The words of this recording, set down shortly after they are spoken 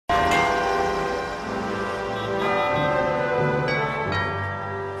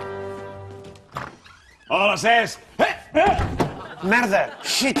Hola, Cesc! Merda!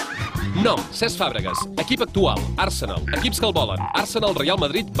 Shit! Nom, Cesc Fàbregas. Equip actual, Arsenal. Equips que el volen, Arsenal, Real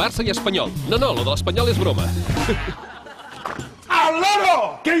Madrid, Barça i Espanyol. No, lo de l'Espanyol és broma. El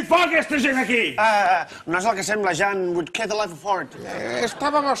loro! Què hi fa aquesta gent aquí? No és el que sembla, Jan. Would care the life of Ford.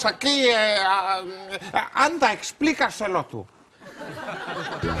 Estábamos aquí... Anda, explícaselo tú.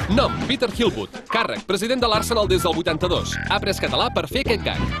 Nom, Peter Hillwood. Càrrec, president de l'Arsenal des del 82. Ha après català per fer aquest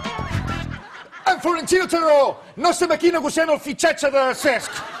gag. En Florentino té raó. No estem aquí negociant el fitxatge de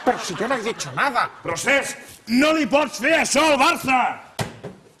Cesc. Pero si yo no he dicho nada. Però, Cesc, no li pots fer això al Barça!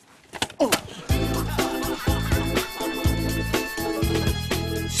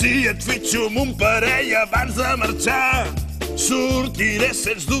 Si et fitxo amb un parell abans de marxar, sortiré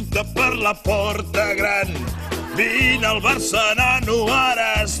sens dubte per la porta gran. Vine al Barça, nano,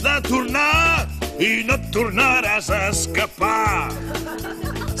 ara has de tornar i no et tornaràs a escapar.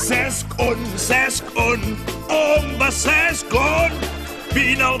 Cesc, on va Cesc, on?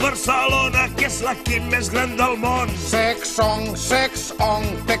 Vine al Barcelona, que és l'equip més gran del món. Sex on,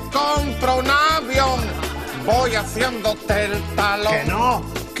 te compro un avión. Voy haciéndote el talón. No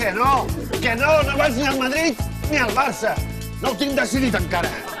vaig ni al Madrid ni al Barça. No ho tinc decidit encara.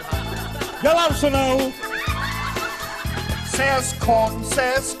 I a l'Arsenal? Cesc on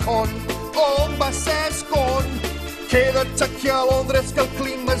va Cesc on? Queda't aquí a Londres, que el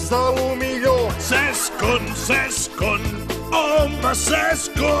clima és de lo millor. Cesc on va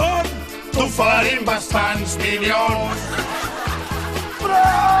Cesc on? T'oferim bastants milions.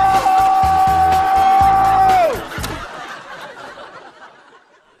 Bravo!